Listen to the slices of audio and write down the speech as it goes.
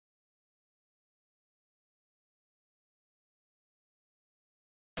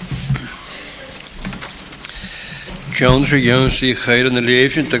Jones Jonsi Geir in de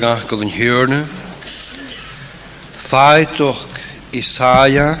leven te gaan in Heurne. Feit toch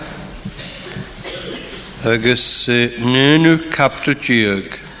Isaiah. Agus nenu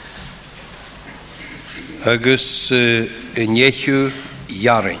kaptutjug. Agus in Jehu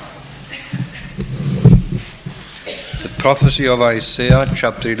Yarin. The prophecy of Isaiah,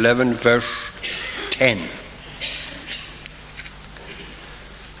 chapter 11, verse 10.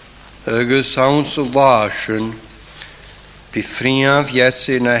 Agus sounds of Lashen. Befriaf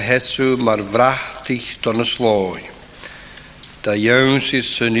Jesse na Hesu mar vrachtig don a slói. Da Jons is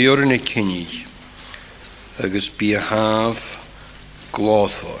senior in a kinnig. Agus be a half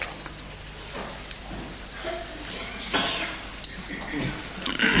glóthor.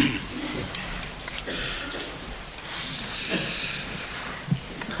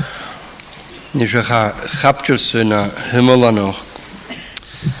 Nis a chapter na himmel anoch.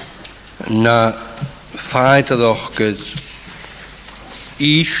 Na feit adoch gyd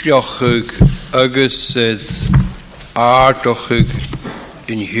Ísliochug agus aartochug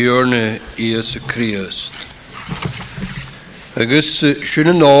in Heurne Iesu Christ. Agus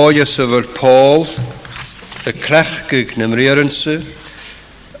sinna náid as yfyr Paul y crechgig na mrierense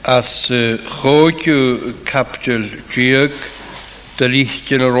as chodju captel diag de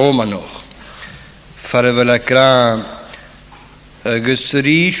lichtjen Romanoch. Farvel a gra agus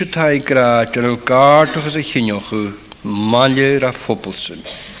rís y tai gra jan o gartoch as a chiniochu Malje ra Foppelsen.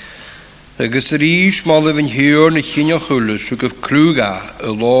 Agus rís malle van Heurne chiniochulu sugaf kruga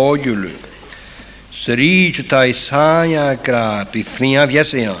a lójulu. Rís y tai saia gra bifriaf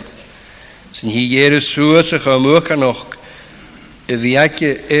jesean. Sin hi jere suas a chamwch anoch y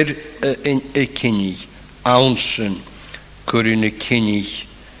fiake in y kinnig aunsen kurin y kinnig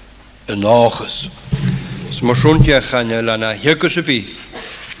yn ochus. Smosontia chanya lana hirkus y bi.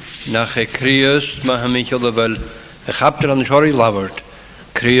 Nach e Christ ma hamich o fel a chapter an shori lavert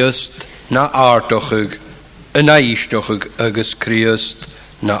Christ na aartochug a na istochug agus Christ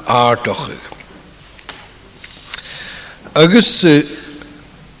na aartochug. Agus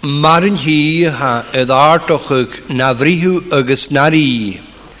marin hi ha ed aartochug na vrihu agus nari.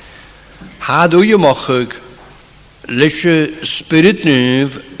 Ha doe je mochug lische spirit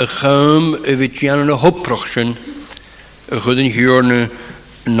nuv a chum a vitjan a hoprochen a goed in Heurne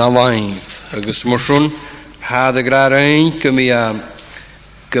na live. Agus morson ha de gra rein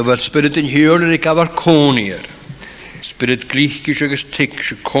gyfer spirit in Heurne ik avar conier. Spirit griechis agus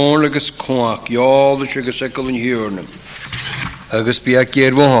tiks, corn agus coach, yaldus agus ekkel in Heurne. Agus biak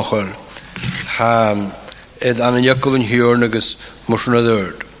geir wochel. Ha ed an een jekkel in Heurne agus morson a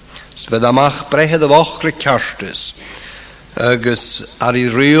dörd. Sved amach brehe de wachre karstes. Agus ari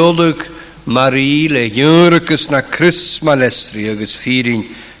reolig Marie le jurkus na Chris malestri agus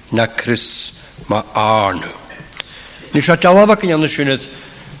firin na Chris ma Arnu. Nis hat jalabak in anashunet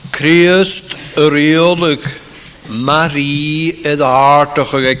Christ reolig Marie ed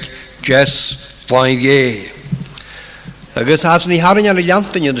aartochig Jess Blainvier. Agus has ni harin ar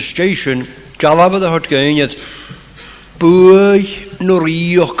liantin in the station jalaba de hort geinjet bui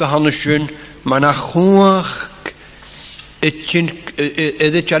norioch gehanashun man a chuach itchin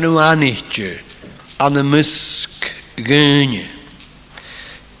edit janu anitje an the musk geine.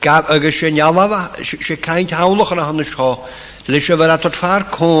 Gab agus sin jalava se kaint hauloch an hanish ha lishe ver at far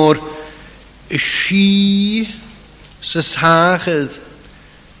kor she ses haged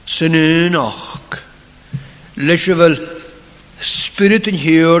senunach lishe vel spirit in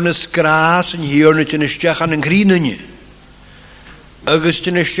Heurne gras in Heurne in stech an grinenje. Agus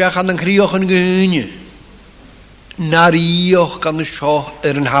in stech an krioch an geine. Narioch kan de scho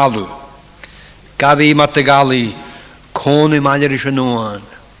een halu. Gavi matagali koni manjerische noan.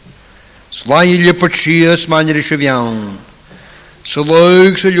 Slanje lippertjes manjerische vian. Zo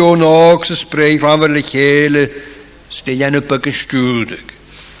leuk ze joon ook ze spree van wel gele stelen op een stuurdig.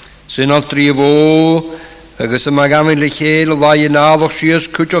 Zijn al trivo. Agus ma gaven le gele laie nalig sies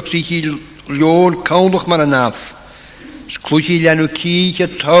kutjok zich joon kaundig maar een af. Skluchi lenu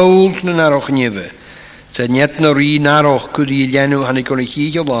kietje tolt naar och nieuwe. Ze net naar rie naar och kudi lenu han ik kon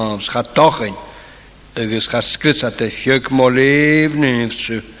kietje laans gaat tochen. Agus gaat skrits at de fjuk mo leven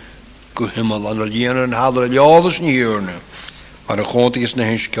ze ku himmel an lenen hadre jades in Heurne. Maar de grond is na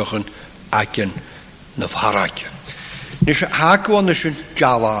hinskochen aken na harakje. Nis haku an de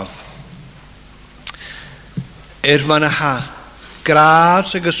jalav. Man ha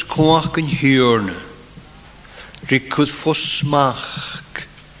gras agus coach in Heurne. Rikud fosmach.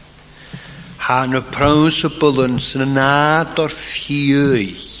 Ha na principles na nator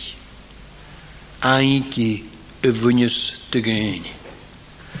fiuich. Ainki y vunus de gain.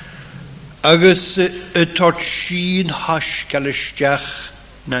 agus y tort sin hash galisteach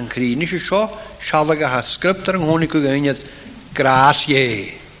na'n crini si sio sialag a ha sgryptar yng Nghônig o gyniad gras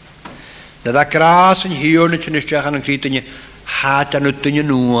ie. Na dda gras yn hiwr na tynisteach an yn crit yn had an ydyn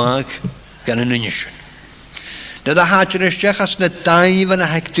yn nwag gan yn ynisyn. Na dda had tynisteach as na daif an a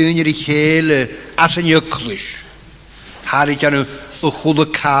hectyn i'r chele as yn yglis. Hari gan y chwyd y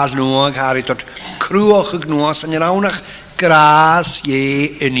cael nwag, hari tot crwach y gnos yn yr awnach gras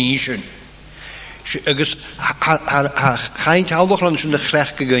ie yn isyn. Agus chaint hawlwch lan sy'n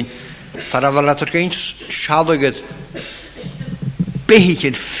dechrech gygain far a fel at o'r gain sialagad behich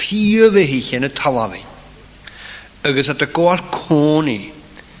yn ffyr behich yn y talafi agus at y gwael coni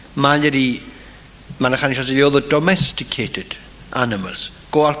ma'n chan eisiau ddiol the domesticated animals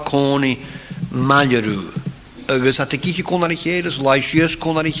gwael coni ma'n yrw agus at y gych i cwn ar ei chele laisias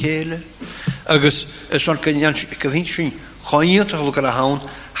cwn ar ei chele agus ysôn gyfyn sy'n choiant a chlwg ar y hawn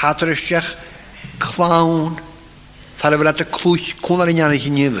hat yr ysdiach clown far efo'r at y clwch cwn ar ein anach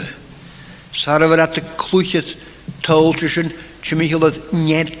i nife far efo'r at y clwch at tol sy'n chymychylad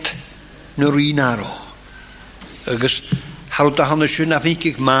net nyr un aro agos harwyd a hanna sy'n a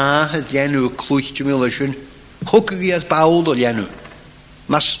fincig ma hydd ienw y clwch chymychylad sy'n hwgig i at bawd o ienw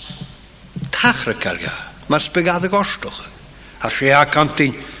mas tachra carga mas begad y gostoch a sy a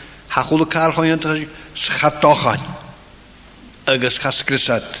cantyn hachwl y car choiant schadochan agos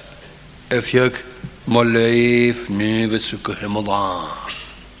chasgrysad y fiog moleif nefyd sy'n hymodda.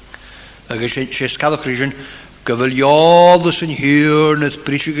 Agus sé scadach rysyn gyfyliolus yn hyr nad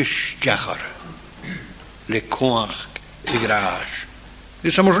brisig ysdiachar le cwach y gras.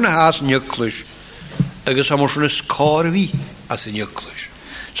 Agus am sy'n has yn yglis agus am sy'n yscorfi as yn yglis.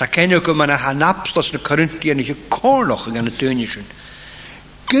 Sa cenwch yma na hanapslas na Corinthian eich cornoch yn gan y dynysyn.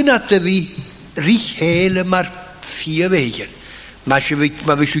 Gyna dy fi rich hele mar ffia feigen. Ma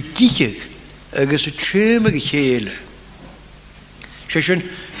fi sy'n gichig agus y tîm ag chéle.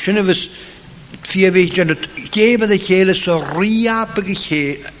 Sy'n y fys ffia feigen y geben y chéle so riap ag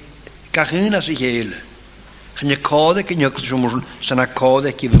chéle gach yn as y chéle. Chyn y codec yn yglis o'n mwysyn sy'n a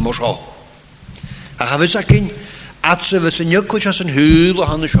codec i fi mos o. A chafys ac yn atse fys yn yglis as yn hwyl o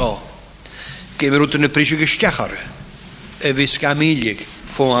hann y sio. Gefer wrth yn y brisig ysdiachar y fys gamilig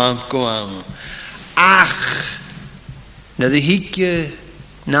ffwan gwan. Ach na ddi higge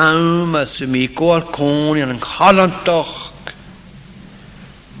naum as mi gwael cwn yn chalantoch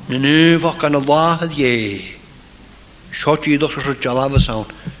na nufach gan y lahad ie siot i ddech sy'n jalaf y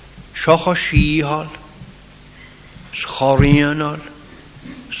sawn sioch o sihal schorianol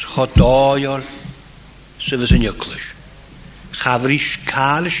schodaiol sydd fys yn yglis chafris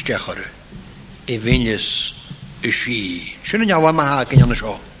cael ysdiachar e finys y si sy'n yn iawn ma ha gan yn y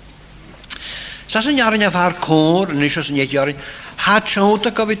sio Sas yn iarin a far cwr yn eisiau sy'n iet iarin had siawt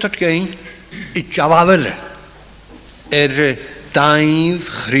a gofyd tot gein i jalafel daif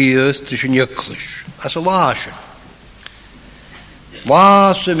chrias drys yn yglis as y las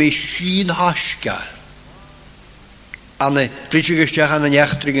am ei sy'n hasgal an y brisig ysdiach an y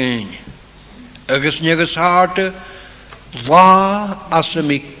nechtri gein agos negas harte as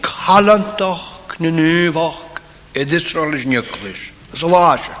am ei calantoch na nufach Israel is yn yglis as y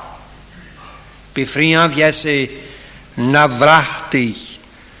las Befrian viese na vrachtig,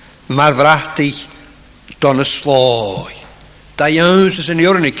 maar vrachtig dan een slooi. Dat juist is een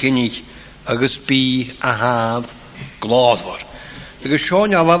jorne kinnig, agus bi a haaf glad war. Agus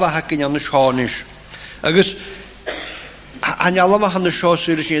Sean alava hakken aan de Seanisch. Agus an alava aan de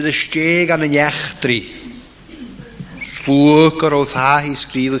Seanisch in de steeg aan een jechtri. Sloeker of hahi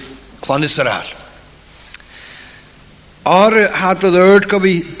schrijven klaniseraal. Had de deur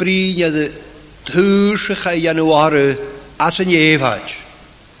kovi brin de Thuisach a januare as yn efaj.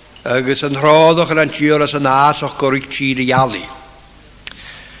 Agus yn rhoddach yn antior as yn asach gorig tîr i ali.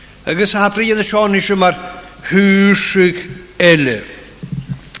 Agus hapri yn y Sean eisiau mar hwysig ele.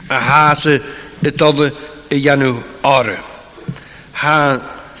 A has y dolle y januare. Ha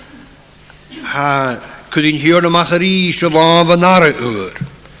cwydyn hiwr na mach ar is y laf yn ar y ŵr.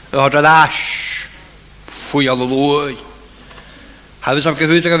 Y hod ad as fwy al y lwy. Hebben ze am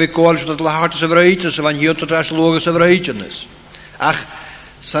gehoord dat we kool dat de harte se vreiten, ze van hier tot as loge se vreitenis. Ach,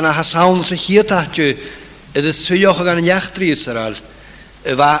 sana hasaun se hier tatje, het is zo joch gaan jachtri Israel.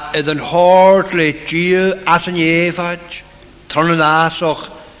 Va een hart le gie as en jevat, tronnen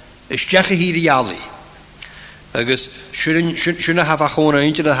asoch, is jeche hier jali. Agus schöne hava gewoon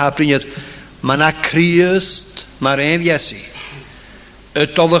eentje dat ha bringet, man a Christ, maar een viesi.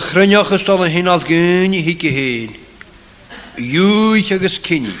 Het tolle grinjoch is tolle hin als gunje hikke heen. Juich agus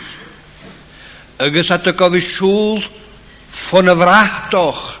kinnig. Agus at y gofis siŵl ffôn y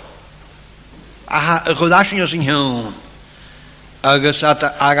frachtoch a chudásin os in hiún agus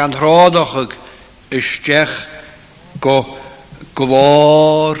ag an rádachag isteach go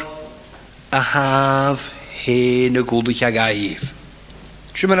glór a haf hé na gúdach a gaíh.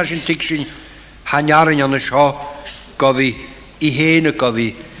 Siúman sin tig sin hanearan an seo go bhí I héna go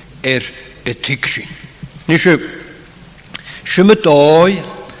bhí i tig sin. Ní siúma dói,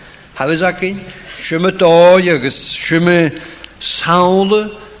 hafis acin, siúma dói agus siúma saola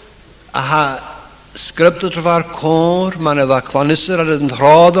a ha scripta trafar cór man a bha clonisar ar an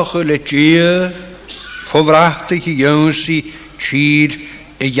rádach le dia fóvrachta I gionsi tír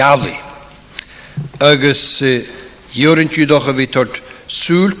I jali. Agus dúrintú doch a bhí tort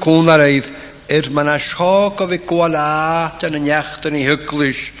súl cónar raibh man a seo go bhí gwalat an a neachtan I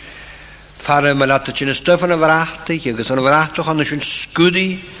hyklis fara me lata sin stufan a vrachtig agus an vrachtach an sin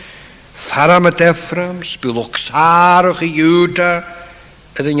skudi fara me defram spulach sarach I júta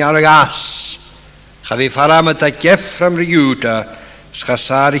ed an jarag as cha bhí fara me ta gefram ri júta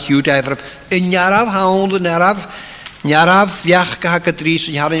schasar I júta efram in jaraf hound jaraf viachka ha kadrís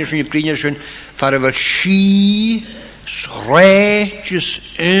an jarin sin brinja sin fara ver sí sreitjes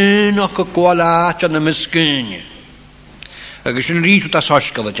ach a gwalat an a miskunje. Agus sin rís út a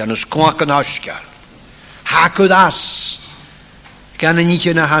soscail an us cuach an hoscail. Hacud as gan a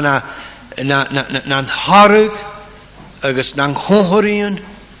níte na hana na harug agus na chohoríon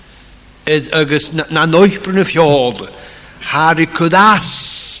agus na noithbrun a fiolde. Hari cud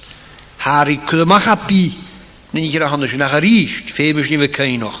as hari cud amach a bí na níte a hana sin nach a ríist féimis ní bh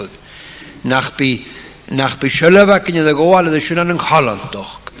cainochad nach bí sylvach in a gáil a sin an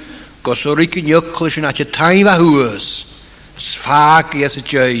cholantoch gos o ric in jökl sin at a taim a huas sfag I as a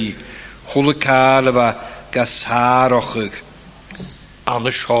jai hulakal a va gasarochig an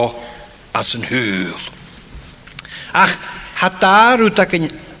a seo as an húl. Ach hatar ut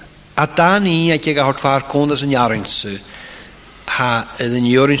a dani ag a hort far kondas an jarinse ha den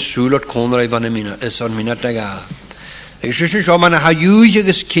jorin súlort konra I van a mina is an mina daga. Ag sin seo man a ha júig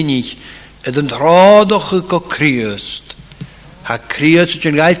agus kinnig an rádach go críost ha críost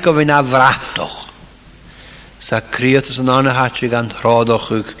sin gaith go bhí na bhrachtach sa críost an anna hatse gan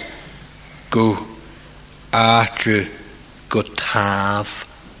rádach go áte go táf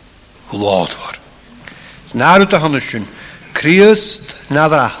gládhar. Nárút a hanna sin críost na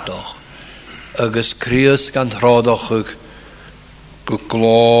bhrachtach agus críost gan rádach go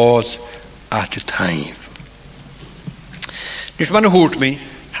glád áte taimh. Nís man a húrt mi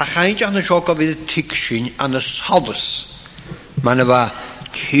ha chaint an a seo go bhí tig sin an a solas man a bha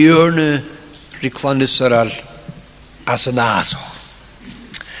ciorna riclanisar as an áso.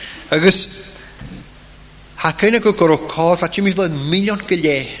 Agus ha caine go gur cá a tí mí le million go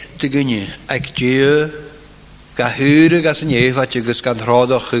lé de gunne ag dia ga húra as an éfat agus gan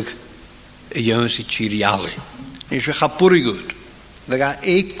rádach I dhéansi tíriali. Ní sé cha púri gúd ve ga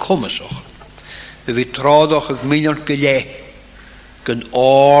cumasoch bhí trádach ag million go lé gan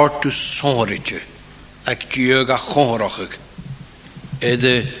áirtu sóirite ag diog a chóirachig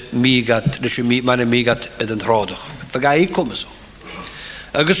ide mígat leis mana mígat id an rádach. Fa ga cumas.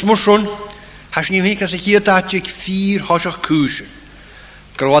 Agus mar sin has ní hí as a hiatáte 4 hoiseach cúsin.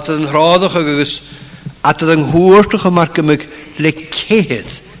 Gur wat an rádach agus at an húirtach mar gomig le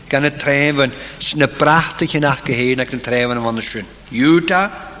céad gan a tréimhan sna brachtaich nach go héin ag an tréimhan am an sin.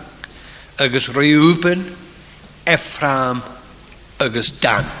 Júta agus Reuben, Ephraim agus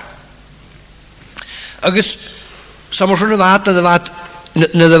Dan. Agus samar sin na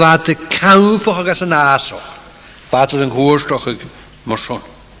bhat a campach agus an áso bhat an húirtach mar sin.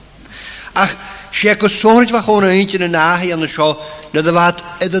 Ach sé go sórit fa chóna einte na náhi an seo na bhat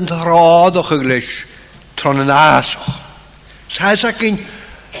id an rádach leis tron an áso. Sais a cyn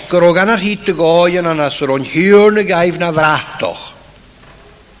gur gan ar hít a gáin an as ar an hiúr na gaif na bhrachtach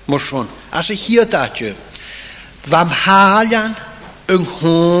mar sin. As a hiatáte bham hálian yn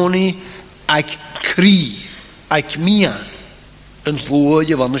honi ag crí ag mian yn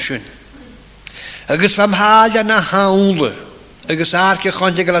fwyd I fan ysyn. Agus fam hálian na hawnle agus arce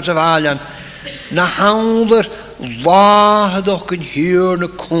chonte gael at y fálian na hawnler láhadoch yn hyr na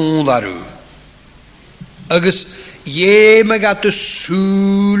cónlarú. Agus me gat y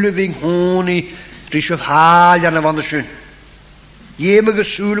súle ving honi rys of hálian na fan ysyn. Me gat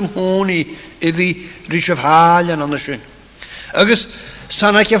súle honi vi rys of hálian an ysyn. Agus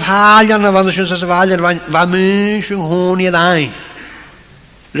sanna ich hálian na van sin sa hálian va mys yn honi ad ein.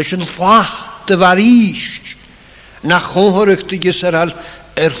 Leis yn flacht de var íst na chóhorachta gisar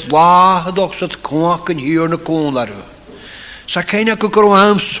láhadoch sat cóach yn hyr na cónlarú. Sa caine go gur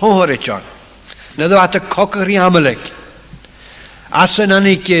am sóhoritan na dda a cochar I Amalek. As yn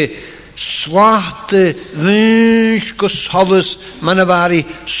anig slachte wünsch gesolles manavari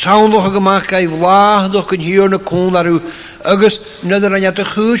soundloch gemacht gei vlaag doch in hier ne kon daru agus nader an te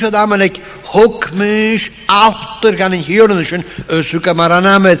goes dat amanek hok mis achter gan in hier ne schön suka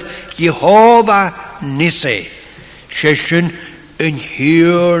marana met Jehova nisse schön in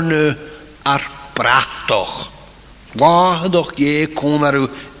hier ne arprachtig vlaag doch je kon daru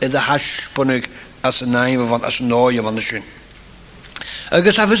de hasponig as naam van as nooie van de schön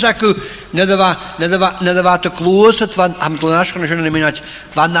agus afsaku nedava te kloset van am tonaschne schöne minat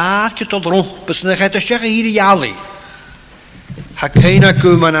van naarke tot rond besnigheid te zeggen hier jali ha keina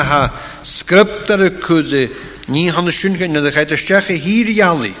kumana ha scriptere kude ni han de schön nedagheid te zeggen hier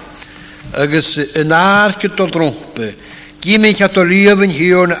jali agus naarke tot rond gi mich hat leven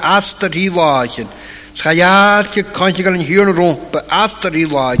hier aster hier lachen schajaartje kan je gaan hier rond aster hier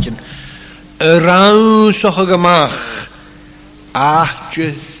lachen rausige gemach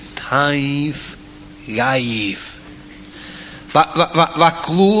Achtje taif gaif. Va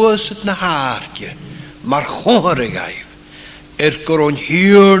kloos het na haartje, maar gore gaif. Koron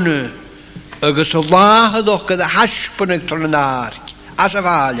hierne, agus lage doch de haspenig tot een haartje. As a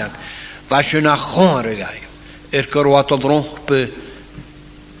valjan, was je na gore gaif. Koron wat tot rompe,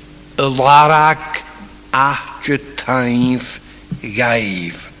 larak achtje taif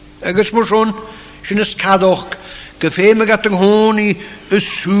gaif. Agus moeson, je is kadoch. Gefeeme gat een honi een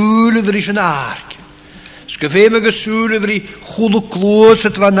soele voor zijn aark. Gefeeme gat soele voor die goede kloos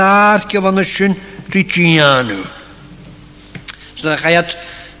het van aarkje van de schön Ricciano. Dus dan ga je het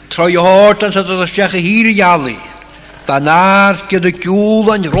trouw je hoort en zet het zeggen hier jali. Van aarkje de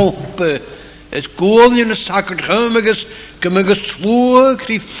kjoel en roepen. Het kool in de zakken gemmeges gemmeges sloeg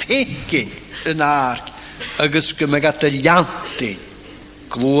die feken een aark. Agus gemmegat de jante.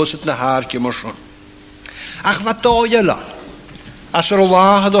 Kloos het na haarkje maar schon. Ach wat doe je dan? Als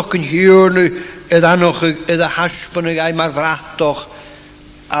Allah toch een hier nu en dan nog de haspenig hij maar vraagt toch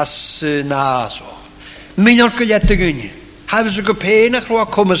als nazo. Minor kun je te gunje. Hebben ze gepenig wat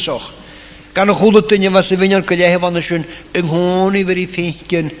komen zo. Kan een goede dingen was ze minor kun je hebben dus een honing weer die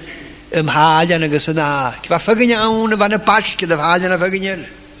vinken halen en gesena. Wat vergen je aan van een pasje de halen en vergen je.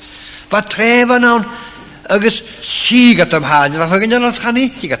 Wat treven nou? Agus sigat halen. Wat vergen je dat gaan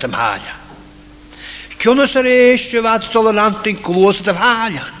niet sigat halen. Kjonnes reisje wat tolerant in kloos te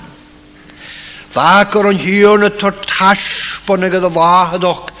halen. Vaker een hierne tot hasponnige de lage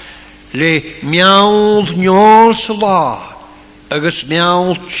doch le miault njols la. Agus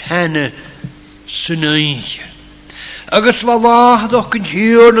miault chenne suneintje. Agus wat lage doch een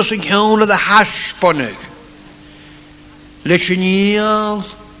hierne zijn kjonne de hasponnige. Le chenial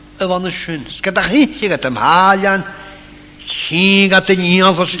van de schön. Skat dat hietje gaat hem halen. Hier gaat de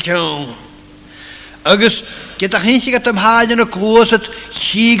nial van zijn kjonne. Agus get a hintje gat am halen a kloset,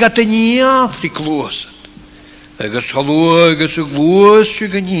 chi gat a nial die kloset. Agus hallo, agus a glosje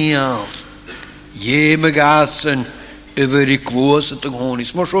genial. Jeme gassen over die kloset en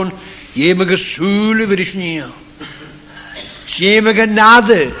honis. Maar schon, jeme gesule over die schnial. Jeme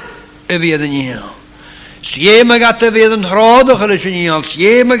genade over de nial. Jeme gat over den hradige schnial.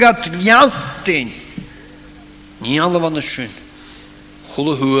 Jeme gat jantin. Nial van de schön.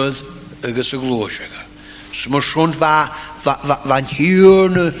 Golle hoed. Agus a glóisega. Smar schon van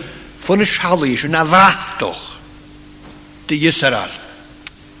hierne van een schalies en a vrachtoch de Israel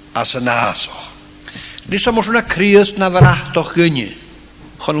as a nasoch. Nis a schon a kriest na vrachtoch gunje.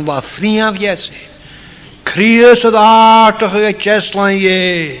 Chon la friaf jesse. Kriest ad aartoch a jeslan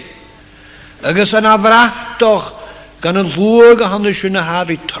je. Agus a vrachtoch gan a lúga hande schon a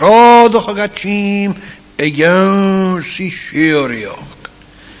hari trodoch a gatschim a jaun si shiorioch.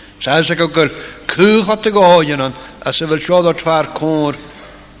 Zij zeggen ook er kuch had te gooien als ze wil zo dat vaar koor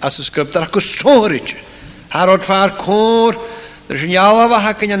als ze script daar kus zoritje haar dat vaar koor er is een jala wat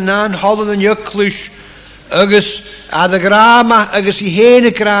hakken je naan hadden een juklisch agus aan de grama agus die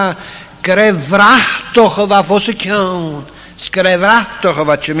hene kra krijg vracht toch wat voor ze kan krijg vracht toch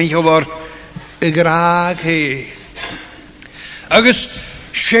wat je mij hoor graag he agus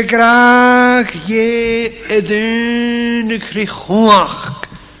ze graag je edun krichoach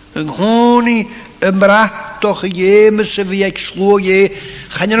een honing, een bracht toch jemes wie ik sloeg je.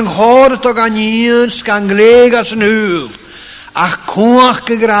 Gaan je een horen toch aan je, kan gelijk als een huil. Ach, koach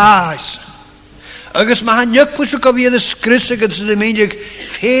gegraas. Agus maar han juklis ook alweer de skrisse dat ze de menig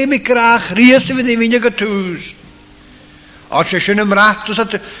feme graag riesen we de menig tuus. Als je schön bracht, dus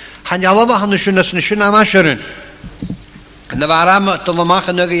dat han alle we han schön das schön amasheren. En de waarom te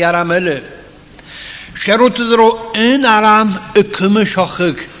maken nog jaren melle. Scherut er een aram kumme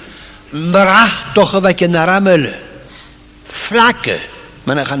schachig. Bracht toch wat je naramele. Vlakke,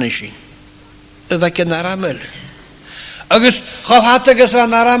 men gaan zien. y fe gen aramel. Agus chof hat agus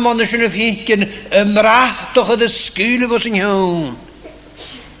an aramon ysyn y ffeinkin ymrachtoch yd ysgwyl gos yn iawn.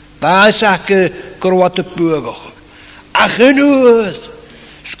 Faes ac gyrwad y bwgoch. Ach yn wyd,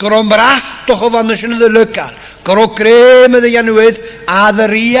 sgwr ymrachtoch o fan ysyn y lygar. Gyrw grem ydy anwyd a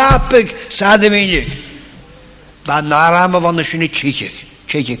ddriapig sa ddifeinig. Fan aram o fan ysyn y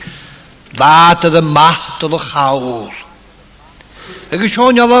tchig. Fad ydy macht ydy chawl. Agus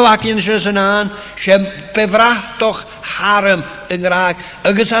Sean ylo ac yn sy'n an, sy'n befrachtoch harem yng Nghymraeg,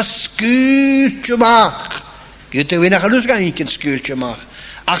 agus a sgwylt ymach. Gyda wy'n achalws gan i'n sgwylt ymach.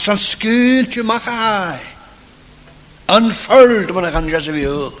 Ac sy'n sgwylt ymach ai. Unfurled mae'n achan jas y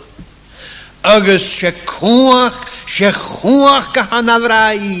fiol. Agus sy'n chwach gahan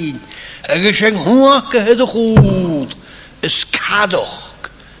afrain. Agus sy'n chwach gahyd o chwd. Yscadoch.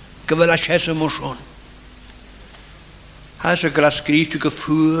 Gyfel a sies y mwysyn. Has y glasgrif yw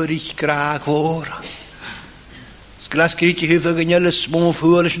gyffwrich graag fora. Glasgrif yw hyfag yn yl små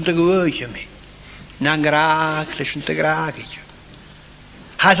ffwr ysyn dy gwyd ymi. Na'n graag ysyn dy graag yw.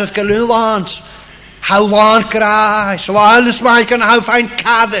 Has at gylun lans. Haw lan graag. So alles mae gan haw fain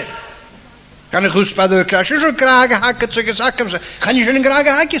cade. Gan y chwsbad o'r graag. Sy'n graag a hagat sy'n gysacam sy'n. Chan i sy'n graag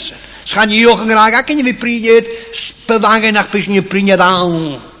a hagat sy'n. Chan i o'ch yn graag ac yn i fi priniad. Sbyfangen ach bys ni'n priniad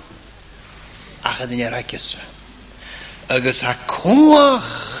awn. Ach ydyn i'r hagat sy'n. Agus a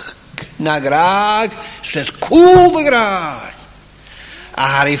cwach na graag sydd cwl y graag. A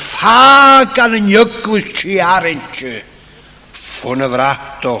har i ffag gan yn ygwys ti arintio. Ffwn y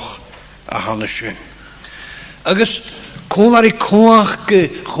fratoch a hanysyn. Agus cwl ar i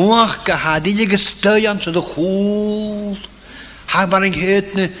cwach gahadil y gystyian sydd y chwl. Hag ma'n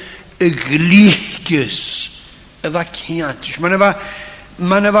ynghytna y glychgys y fa ciant.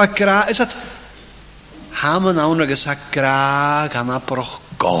 Ma'n y fa graag. Haman awn agos a graag anabroch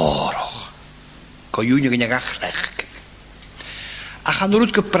goroch. Go yw'n yw'n yw'n achrech. A chan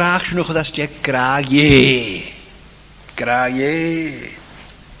rwyd gybrach sy'n uchod as diag graag ie. Graag ie.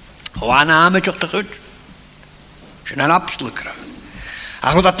 O anna amach o'ch dachwyd. Sy'n an absl graag.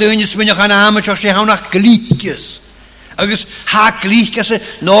 A rwyd a dynys mynd o'ch anna amach o'ch sy'n hawn ach glíkis. Agos ha glíkis y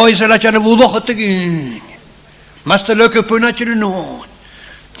noes ala jan y fwddoch o dygyn. Mas dy lyg y pwynad yw'n nôd.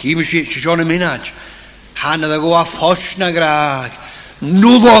 Cym sy'n sion y minad. Han ydy gwa ffos na graag.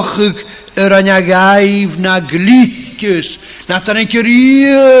 Nwddochig yr anagaif na glíkis. Na tan yn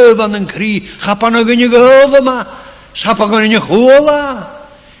gyriaf an yn cri. Chapan o gynnu gyhoedd yma. Sapan gynnu chwla.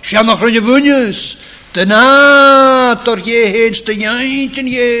 Sian o'ch rhaid y fwynys. Dyna tor ie hyn sta iaint yn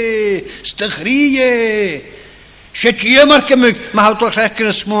ie. Sta chri ie. Siet ie mar gymig. Ma hawt o'ch rech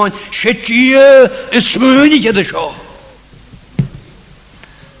yn ysmwyn. Siet ie ysmwyn i gyda sio.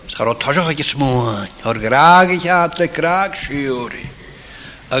 Charo tasach ag ysmwyn. O'r graag eich adle graag siwri.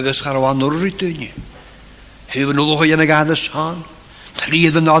 Agus charo an urri dynnu. Hyfyn ulwch o yn y gad y son.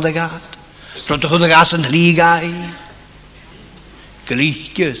 Tlydd yn nod y gad. Rydych yn y gas yn tlyg ai.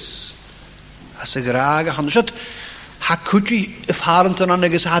 Glíkis. As y graag a hannes. Ha cwtsi y ffarant yn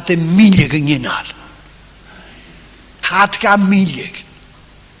anagos hat y milig yn gynnar. Hat ga milig.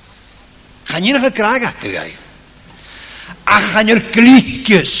 Chan yw'n y graag ac y gai. A chan yw'r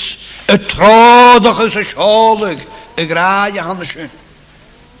glíkis. Y trodoch ys y siolig. Y graag a hannes.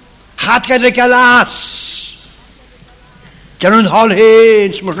 Hat ga y galas. Gan yn hol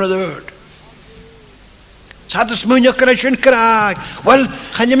hens mwys na ddod. Sad ysmwynioch gyda sy'n graag. Wel,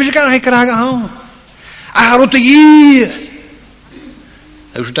 chan yw'n mysig gan y graag a hwn. A harwt y iad.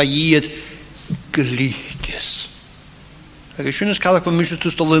 Yw'n da iad glíkis. Ac ysyn ys cael ac yn mysig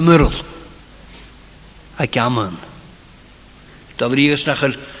tŵst o lymyrl. A gaman. Da frigas nach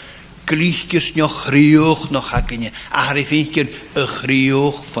yr glíkis nio chriwch no chagynnu. A har i ffeinkin y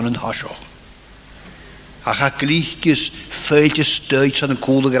chriwch fan yn hasio. A cha glíkis ffeilt y støyt san yn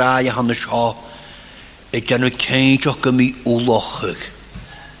cwl y graag a hannes ho. E gan y ceintioch gymi wlochig.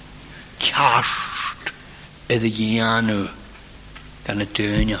 Cast edrych gianw gan y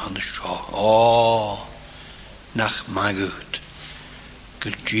dyn a hannes ho. O, nach magwyd.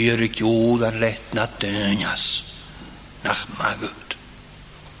 Gyldir y giwd ar let na dynas. Nach magwyd.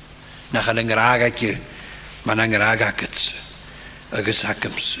 Nach an ynggraag ac yw. Ma'n ynggraag ac yts. Agus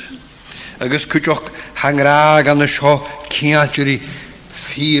acams. Agus cwtioch hangraag an y sio ciatri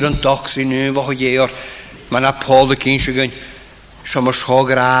 24 sy'n nefo o ieor. Ma'n a pol y cyn sy'n gyn. So mae sio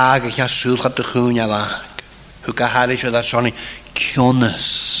graag ac a sylch at y chwn a lag. Hwg a haris o dda soni cionas.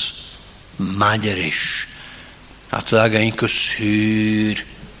 Maderish. At ddag ein cwsur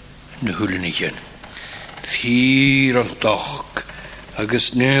na hwlyn i hyn. 24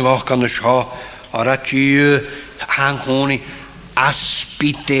 agus nefoch gan y sio ar at i hang hwni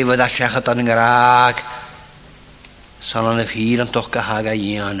aspite wat as segt aan geraak sal aan hier en toch gehaga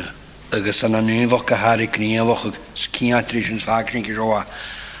jane agus an nu woch gehari knie woch skiatrischen fakning jo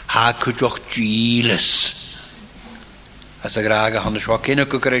ha kujoch giles as a graga han scho kenne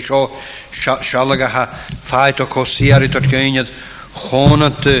kukere scho shallaga ha faito kosiari tot geinet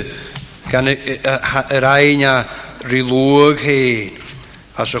khonante kan reina rilog he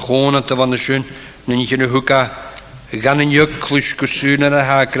as a khonante van de schön nintje huka gan in juklisch kusuna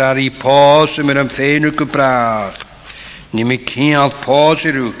ha grari paus mit am feinu gebracht nimm ich kein paus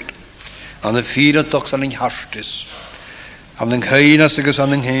rut an de vier toch zal in harstes an den heinastiges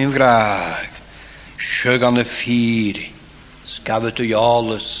an den heimgraag schög an de vier skavet u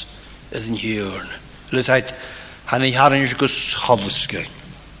alles is in hier les heit han ich har nicht gus habs gein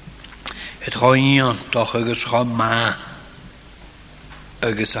et hoyn doch gus ma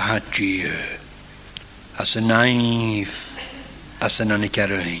gus hat je as a naif as an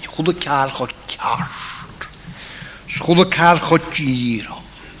anikarein khud kal khod kart khud kal khod jiro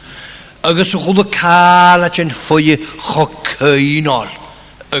agus khud kal chen foye khokeinal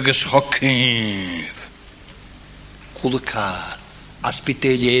agus khokin khud kal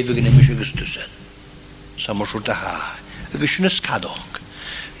aspitele evgen mishugus tusen samoshuta ha agus nes kadok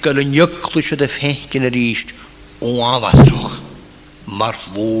galen yuklische de fehken riest onwasog mar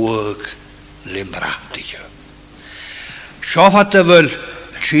voog limrachtige schafate wel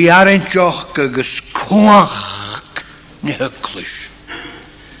chiaren joch agus koach ne huklisch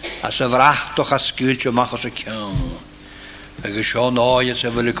as a vracht toch as skuiltje mag as ek agus scho nae se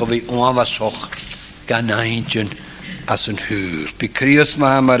wil ek wie onwasog ganaintjen as een huur bekrius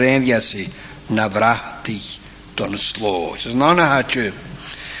ma marevjasi na vrachti don slo is nana hatje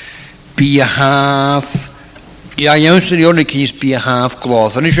behalf ja jonsen jonne kies behalf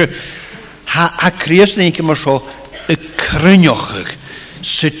glof en is ha krius denk maar zo een krunjochig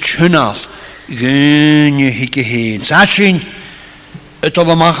se tjunas gunje hikke heen sachin het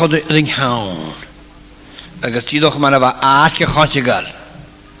allemaal gaat ding houden agus die doch maar wat aardje gatjegal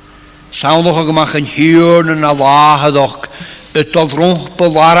zou nog gemaakt een hier en Allah doch het tot rond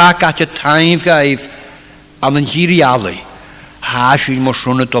bewarak at je time geef aan een hiriale haas je maar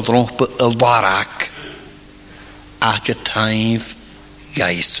schon tot rond bewarak at je time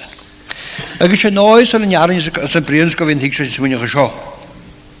geisen agus je nooit zal een jaar in zijn prinsco vind ik zo'n je gescho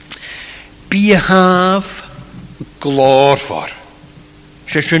behalf gloor voor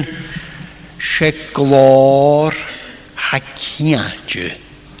ze gloor hakiatje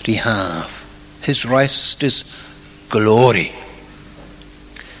have. His rest is glory.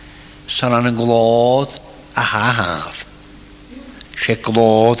 Sanan an glod a have. She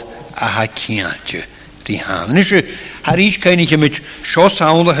glod a ha kiantje die have. Nische harish keinige mit scho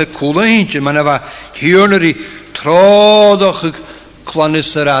saundige koele eentje, man ava hiernerie trodige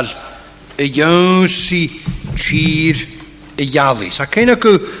klaniseral e jonsi cheer e jalis. A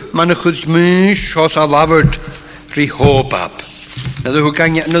keinaku man a goed mens scho sa lavert ri hopap. Na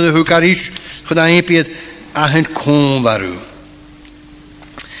de hukarish gedaan heb je het aan het kon waarom.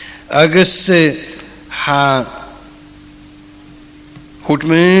 Agus ha goed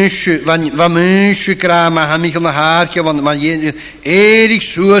mensje, wat mensje kramen, ha mich een haartje, want man erik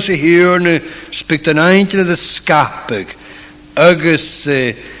zoals hier spreekt een eindje de skapig. Agus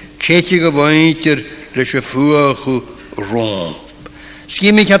tjetje gewoonter de chefuge romp.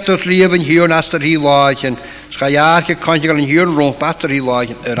 Schiem ik heb tot leven hier naast er hier laatjen. Schajaartje kan je al hier rond pastor hier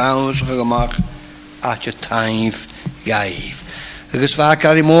lagen around gemaakt at je time geef. Het is vaak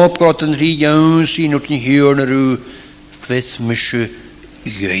al die opgehad en drie jongens zien op je hier naar u wismische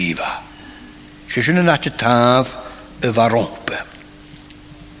geven. Ze zullen at je taf waarompe.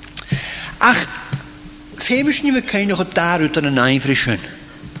 Ach, feemisch niet we kunnen nog het daaruit aan een einfrischen.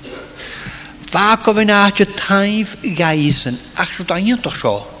 Vaak we na je time geisen. Ach, zo dan je toch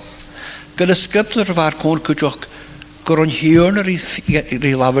zo. Gyda sgybler var kon kutjoch goron hiorner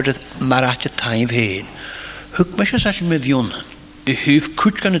I laverd het maar at je time heen. Huk mesje sasje me vionnen. I huf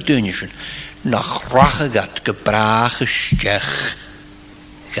kutjan het dunjeschen. Nach rache gat gebrage stech.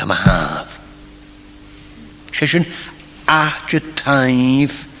 Ja ma haaf. Session at je time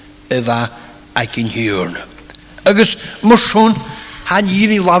eva eiken hiorner. Agus motion han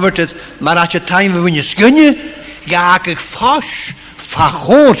jiri laverd het maar at je time win je skunje. Gaak ik fash.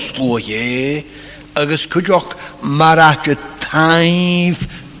 Fachorsloo je, agus kujok maratje taif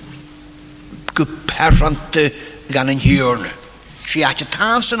gepersante gan een hierne. She had je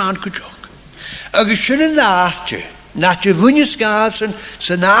taafsen aan kujok. Agus schöne naatje wunjes gasen,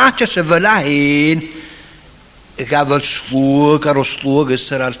 se naatje se vela heen. Ik heb wel sloog, is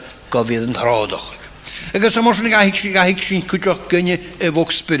er al gaveden trouwdag. Agus am sin gahic sin cúteach gunne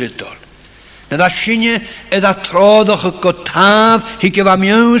bhog spiritol. Na da sinne da tródach go táv, hi go bh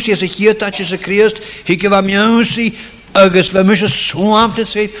miúsi as a chiatáte sa Christ, hi go bh miúsi agus bh mu a suamta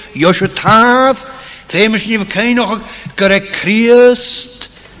séh, jo se táv, féimes ní bh céinoch gur Christ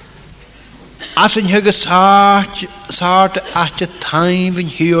as an thugus sáte achte taimhin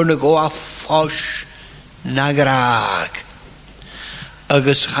hiúr na go a fós na gráag.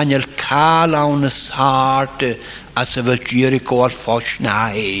 Agus chanel cálán na sáte as a bhfuil díri go a fós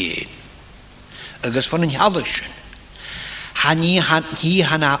na éin. Agus fan an healach sin. Hí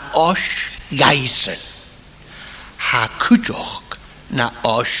hana os gaisan. Ha cúteach na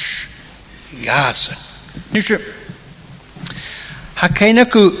os gasan. Nus ha céine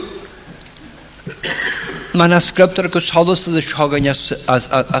go man a scriptar go solas de shogan as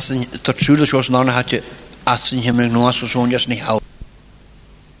an tartsúla sjós nána hatte as an himmel nuas og sonjas ni há.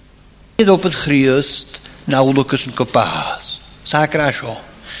 Op het Christ na ulukas an kopás. Sakra sjó.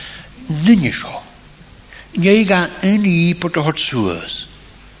 Ninne sjó. Ég ga inni på det hort suas.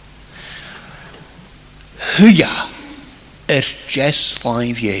 Huja just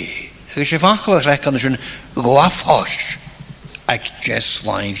 5 years. Ik sé fakkel rekkan sjón go afhos. Ag just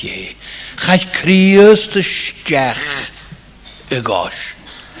 5 years. Gaat Christ de stech gos.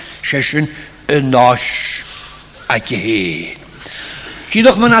 Sjön nos ag he.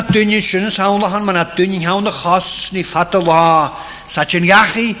 Cidach man at dunne sjön saunlahan man at dunne hauna khas ni fatala. Sachin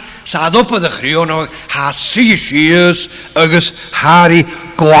yachi sa op de griono ha sies agus hari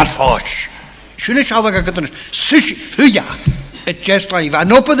godfosh. Sjön shalga gatan sish huja. Het just like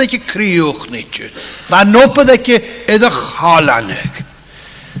van op dat je krioch nitje. Van op dat je de halanek.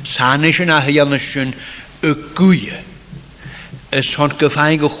 Sanishen a hyanishun goeie. Is han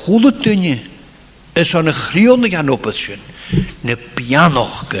gefeige goede dunne. Is han grionne gaan op het sjön. Ne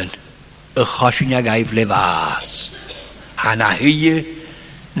pianochen. Khashinya gaif levas. Hana hye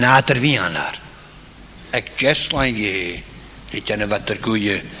na tervianar. Ek just like je. Dit jane wat er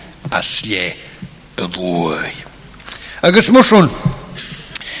goeie asje boy. Agus musun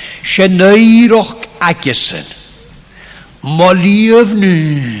Sheneiroch akesen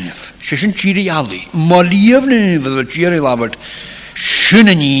Malievnuv Shishin chiri ali Malievnuv chiri lavert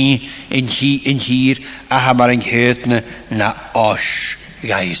Shunani in hier ahamaring hetne na osh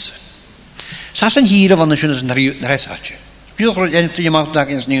geisen. Sassen hier van de shunas resatje. Bjorg en je mag dag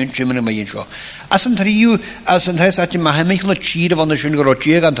eens nu chimene me insho. Asen triu as en resatje ma hemich no chiri van de shun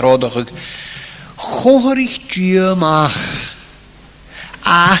grotje gan trodig. Chorig diamach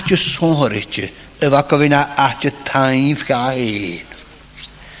achtje songeritje evakavina achtje taimf gae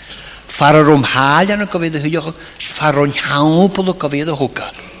fararum haljan ko weer de hujo faron haupel ko weer de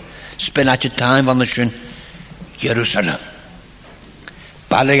hoeka spenatje taim van de schön Jerusalem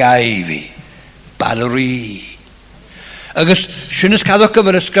Balaivi Baleri agus schönes kadok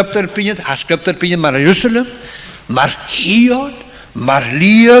weer scripter pinjet a scripter pinjet maar Jerusalem maar hier maar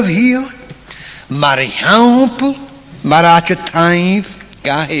lief hier maar haupel maar achtje taimf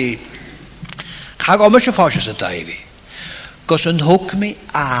gae ga om eens vast te tijden. Kos een hoek me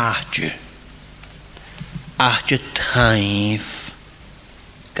achtje taif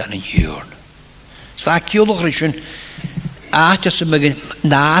kan een huur. Zwaar jullie rischen achtje ze megen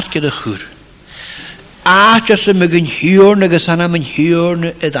naartje de huur. Achtje ze megen huur ne gesana men huur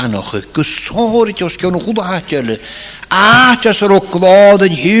ne het anoche. Gesorit jos kan een goede achtje. Achtje ze ook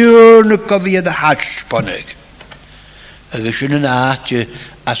laden huur ne kan weer de hartspannig. Er is een achtje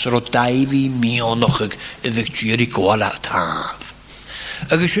as rotaivi mionochig evictiri koala taaf.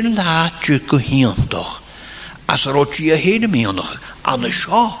 Er is een achtje kohiantoch as rotia hene mionochig an de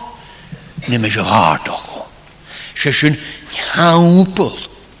scha neem je hartoch. Ze is een haupel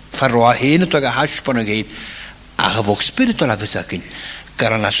verroa hene toch een haspannig heen agavok spiritual avisakin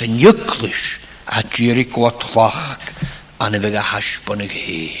karan as een juklish atjiri koatlach an evega haspannig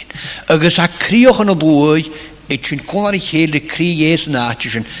heen. Er is a kriochen op boei het zijn konarig heel de kriees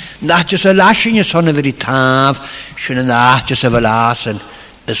nachtjes a lasje je zonne weer taaf zijn nachtjes a belazen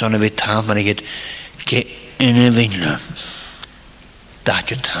de zonne weer taaf maar ik het ke in een winter dat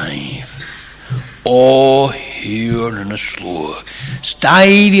je taaf o hier in een sloeg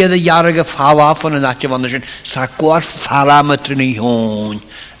stijf je de jarige vrouw af van een nachtje van de zijn sakwaar parameter niet hoon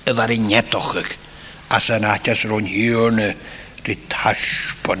waarin net toch als een nachtjes rond hier de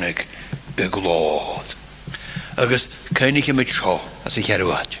taspanik gloed. Agus keinig je met show as ik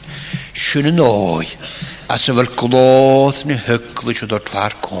herwaat. Schöne nooi as er wel kloot ne huklich dort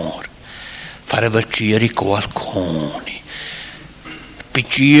var kor. Far wel chiri koal koni.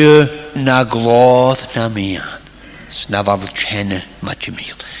 Pitje na gloot na mian. Snafal tjenne met je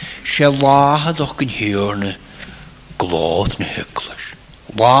meel. She laat ook een heerne gloed na hukles.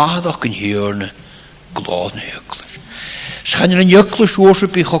 Laat ook een heerne gloed na hukles. Schan een hukles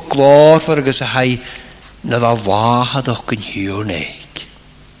worship ik ook gloed voor ze hij na dat laat ook een heerne ik.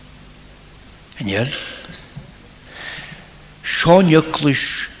 En je? Sean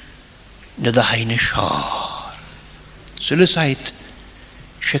hukles na de heine schaar. Zullen zij het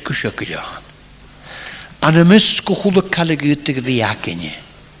shekushekuljan. An y mis gwchwl y calegwytig ddiaginni.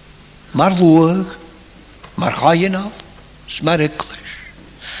 Mae'r lwg, mae'r chainal, mae'r eglwys.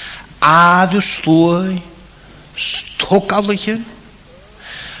 Ad y slwy, stogalichen,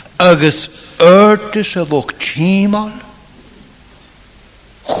 agos yrtys y fwch tîmal,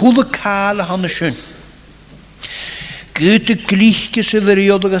 chwl y cael y hannesyn. Gyd y glychgys y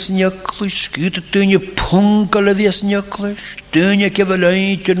fyriodd agos yn eglwys, gyd y dyn y pwngal y fias yn eglwys, dyn y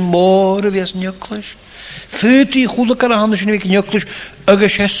gefalaid yn môr y fias yn eglwys. Fyty chwlwg gan y hannes yn ymwneud yn yklis,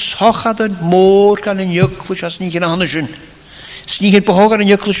 agos e sochad yn môr gan yn yklis as ni gan y hannes yn. Sni hyn bohog gan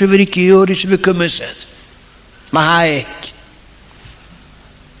yn yklis y fyr I gyr I sy'n fy cymysedd. Mae haeg.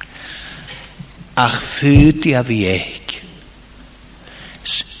 Ach fyty a fi eeg.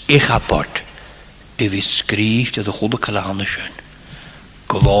 Ich abod y fi sgrift y chwlwg gan y hannes yn.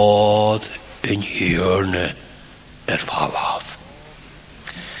 Glod yn hyrne falaf.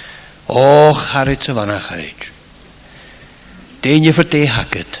 O, charit sy fanna charit. Dein je verde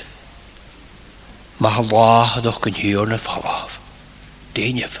hacket. Ma Allah doch kun hier ne falaf.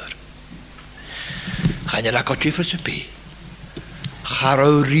 Dein je ver. Gaan je lakot je verse be.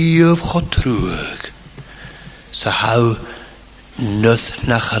 Charo rief chotrug. Sa hou nuth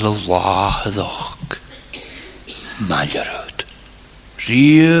nach Allah doch. Maljarud.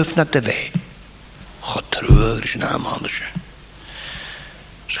 Rief na de we. Chotrug is naam anders.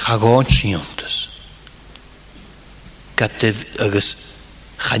 Schagoon sientas. Gatev agus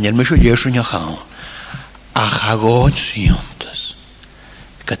chanel misho jesho nyachau. A chagoon sientas.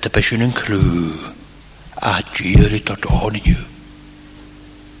 Gatev peshin yn clw. A gyr I tot o'n yw.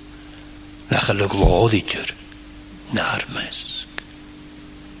 Nachal y glod I gyr. Na'r mesg.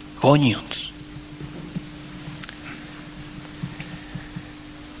 Gonions.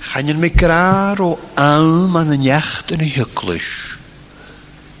 Chanel mi graar o alm an yn iacht yn y hyglwys.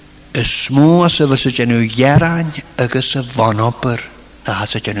 Y smw as y fys y genw ierain agos y fanopr na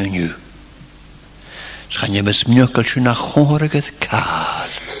has y genw niw. Schan ym ysmniogol sy'n na chorgydd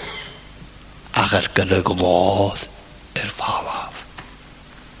cael ag ar gyda glodd falaf.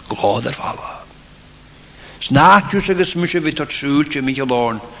 Glodd falaf. Snatjus agos mysio fi tot sŵl sy'n mi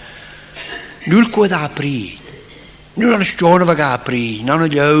lôn. Nŵl gwydd a bri. Nŵl an ystion o fag a bri. Nawn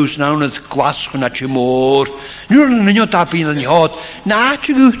y liaws, nawn y glas chwn at y môr. Nŵl an ynio dabyn yn iod. Na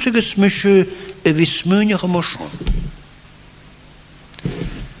ti gwyd agos mysio y fi smynioch y mwysyn.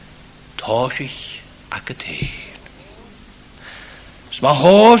 Tosich ac y tein. Sma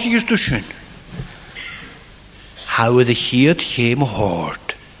hos I gysdwysyn. Hawdd y hyd chem o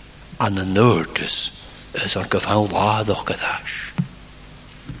hord an y nördys ys o'r gyfawn ladd o'ch gyddash.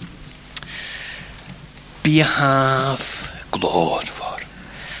 Bihaf glod for.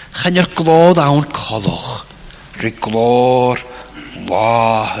 Chan glod awn coloch. Ry glor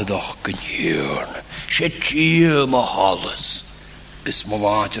lahadoch gynhyrn. Se tîr ma halles. Is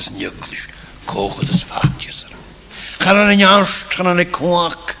malaatjes njöklish. Kochad is fatjes. Chan an janst, chan an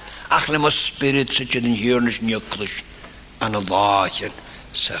kwak. Ach le ma spirit sit in hyrnish njöklish. An a laatjen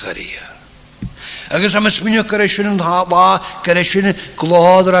Zacharia. Agus am smynja kareshin and la kareshin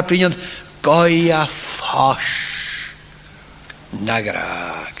glod rapinjant. Goia fosh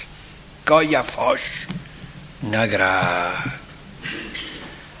nagrag. Goia fosh nagrag.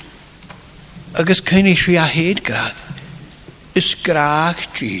 Agus kyni shi a heid grag. Is grag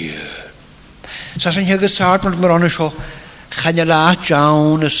ji. Sa'n hygus sart met mar sho. Chanela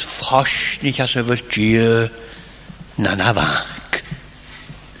jaun is fosh nich as over ji na navak.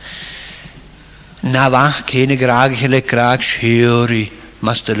 Navak kene grag hele grag shiori.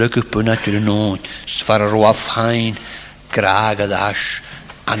 Mas de leuke punna te noon, sfar roaf hein, graag dash,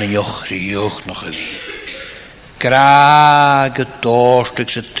 an een joch nog een wie. Graag dorstig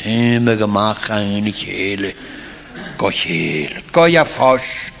se teme gemach aan ik hele, goja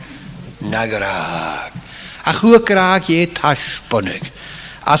fosh, na graag. Ach hoe graag je tashponig,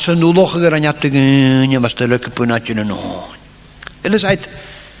 as een nulochiger aan jat te gunje, mas de leuke punna te noon. Het is uit,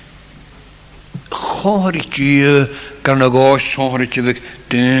 chorig je, gan y gos sohor ti fyg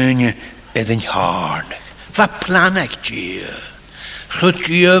dyn edrych harn. Fa planek ti. Chwyd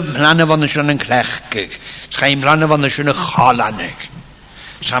ti plan fan ysyn yn clechgig. Schaim plan fan ysyn yn chalanig.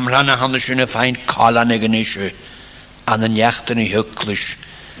 Sam plan fan ysyn yn fain chalanig yn eisiau. an yn iacht yn ei hyglis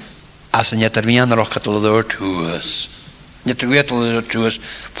as yn iater fian ar ochr dylwyr tŵs. Iater dylwyr tŵs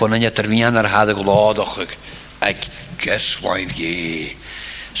ffwn yn iater fian ar had y glodach ag jeswaith ie.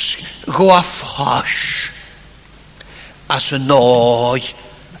 Go a ffos as y noi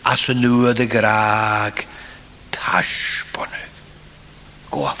as y nŵad y graag tasbonnig.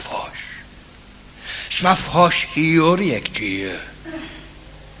 Go a ffos. Sfa ffos hiwr i ag dio.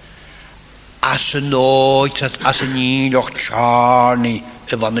 As y noed, as y nîn o'ch charni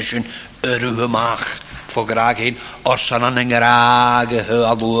y fan ysyn yrw ymach ffo graag hyn orsan an yng graag y hy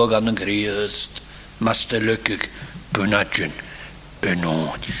a lwag an yng Christ mas dy lygig bwnadjyn y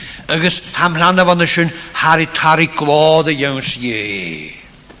nôd. Agus hamlan y fan ysyn hari tarig glod y iawn ie.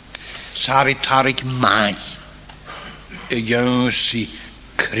 Sari tarig mai y iawn si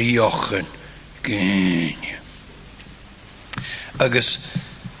criochen gyn. Agus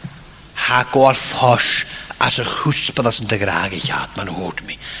ha goal ffos as y chwsbad as yn dy graag i chad, ma'n hwyd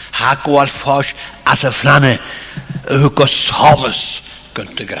mi. Ha goal ffos as y fflanne y hwgos solis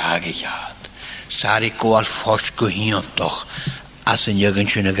gynt dy graag i chad. Sari goal ffos gwyhiontoch as yn ygyn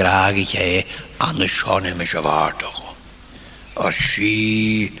sy'n y graag i chad an y sionem y siafardoch. Ar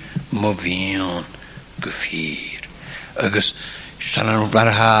si mo fion gyffir. Agus san yn bar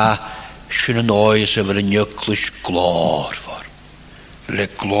ha sy'n yn oes yfyr yn yglis glor for. Le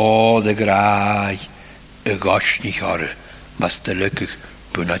glod y graag y gos ni chore mas dy lygig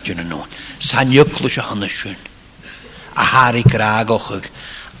bwynad yn y nôn. Sa'n yglis y hannes sy'n a hari graag ochig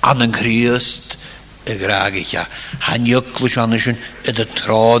an yng Christ y graag eich a han yglis y hannes sy'n ydy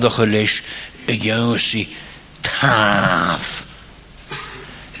trod o'ch y leis y gawsi taf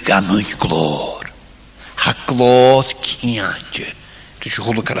gan mwyn glor ha glod ciantje dys y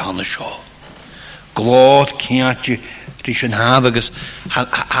chwlwg ar y hannes sio glod ciantje dys yn haf agos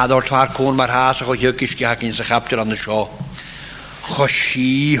had o'r tfar cwn mae'r has o'ch o hygys gyn sy'n chapter an y sio cho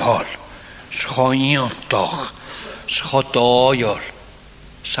si hol schoniantoch schodoiol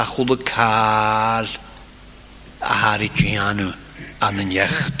sa chwlwg cael a hari gianw an yn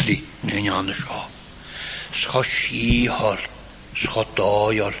iechli nyn an y sio scho si hol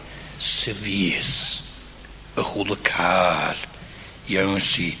schodoiol syfys y chwlwg cael iawn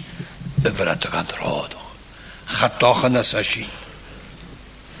si y fyrad o gan drodd chatoch yn asa si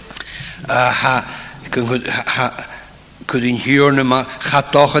Cwydyn hiwr yma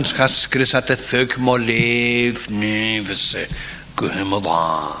chatoch yn schasgrys at y ffyg mo lef nefyse gwhym o dda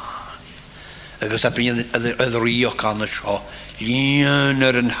agos a bryn y ddrio gan y sio lian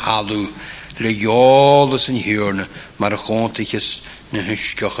ar yn halw le iolus yn hiwr mae'r chontichus na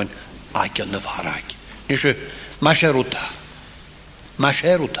hysgioch yn ag yn y farag nisio ma sieruta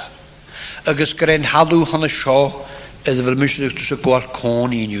agos gyda'n halw han y sio ydw fel mysig dwi'n gweld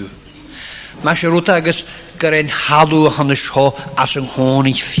con i niw ma sieruta agos gyda'n halw han y sio as yng nghon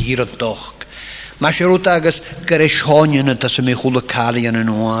i ffyr yn doch ma sieruta agos gyda'n sion yn y das y mi chwlw cali yn y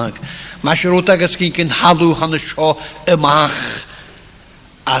nwag ma sieruta agos gyda'n halw han y sio ymach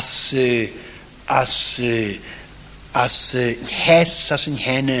as hes as yn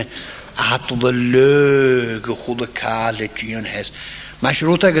henne a hatl y lög y chwlw cali gian hes ma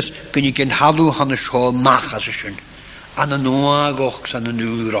sieruta agos gyda'n halw han y sio mach as ysyn an y nwag och san y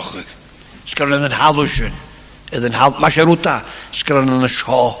nwroch sgyrran yn halw sy'n ma sieruta sgyrran yn y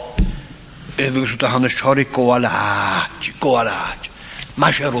sio efegys wta han y siori goalach ma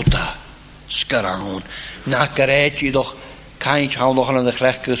sieruta sgyrran hwn na garej i doch caint hawn doch yn y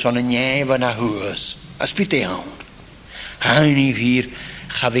chlechgys o'n y nef yn a hwys as byd ei hawn hawn i fyr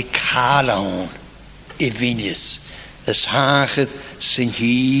chafi cael hawn i finis ys hachyd sy'n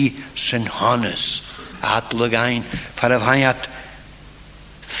hi sy'n honys atlyg ein faraf haiat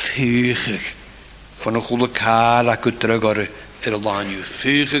ffychig van een goede kaal ac drug ar y lanw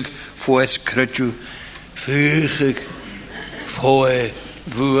ffychig fwy esgrydw ffychig fwy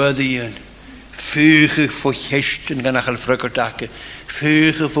fwyddion ffychig fwy hestin gan achal ffrygordake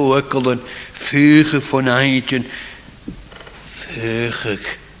ffychig fwy ygolyn ffychig fwy naidyn ffychig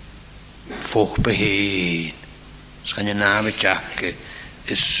fwy beheen sgan y naf y jacke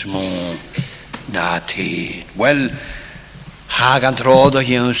is smôn na tîn. Wel, hag an trodd o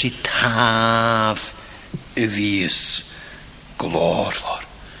hiwn si taf y fys glorfor.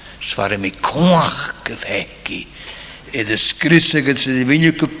 Sfar mi cwach gyfegi idd ysgrysig yn sydd i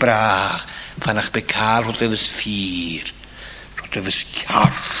fyny gwbrach pan ach becar hwt efys ffyr hwt efys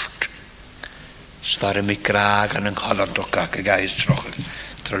ciart sfar mi graag an yng ngholand o gag y gais troch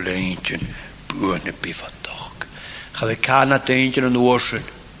trolentyn bwyn y bifandoch chaf i can a deintyn yn orsyn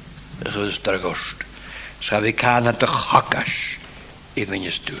ych ys dragost chaf i can a dy chogas i fyny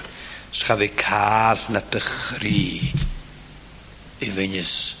ystw Schaf ik kaar naar de grie. Ik ben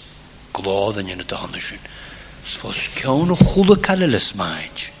eens glad in het anders. Svos kjone goede kalleles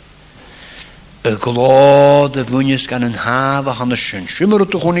maatje. Een glade wunjes kan een haven handersen. Schimmer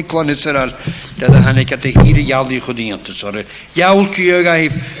toch gewoon niet klan is er al. Dat han ik het hier jou die gediend te zorgen. Jouwtje je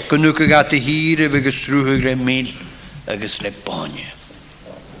heeft genoeg gaat te hier we gestroegen remeel. Een geslep banje.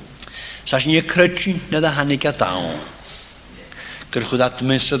 Zoals je krutje dat han ik het aan. Kun je dat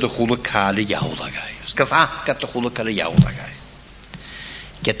mensen de goede kale jou dat gij. Skafak dat de goede kale jou dat gij.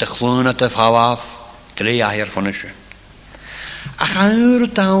 Ik heb de gloen te val af. Klei hier van een schön. Ach aan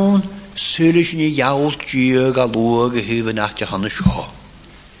het zullen je jouwtje galoge hebben naar je handen schoo.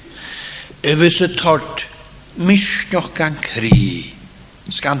 En we ze tot mis nog kan krie.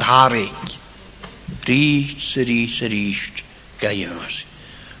 Skand harik. Riest. Gajongens.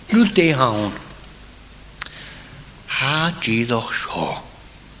 Nu te houden. Haat je toch schoo.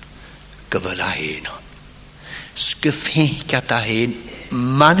 Gewilla heen. Skefenk dat heen.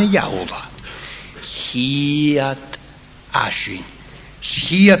 Manne jouwla. Hiat ashin.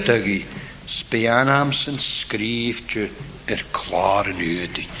 Hiatagi. Spianamsen schreefje klare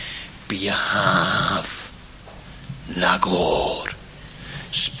nuti. Behalf na gloor.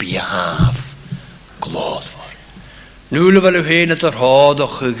 Spiahaf gloor voor. Nu wil u heen het houden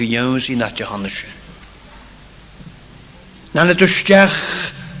gegeven in dat je handen. Dan het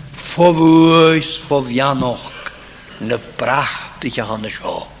steg voor woes voor Janoch. Ne prachtige handen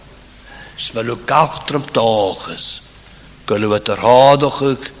zo. Zwel u kaltrum toges. Kunnen we het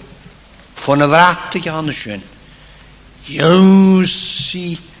houden van een prachtige handen schön.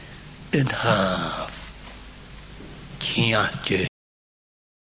 Josie in haaf. Kiantje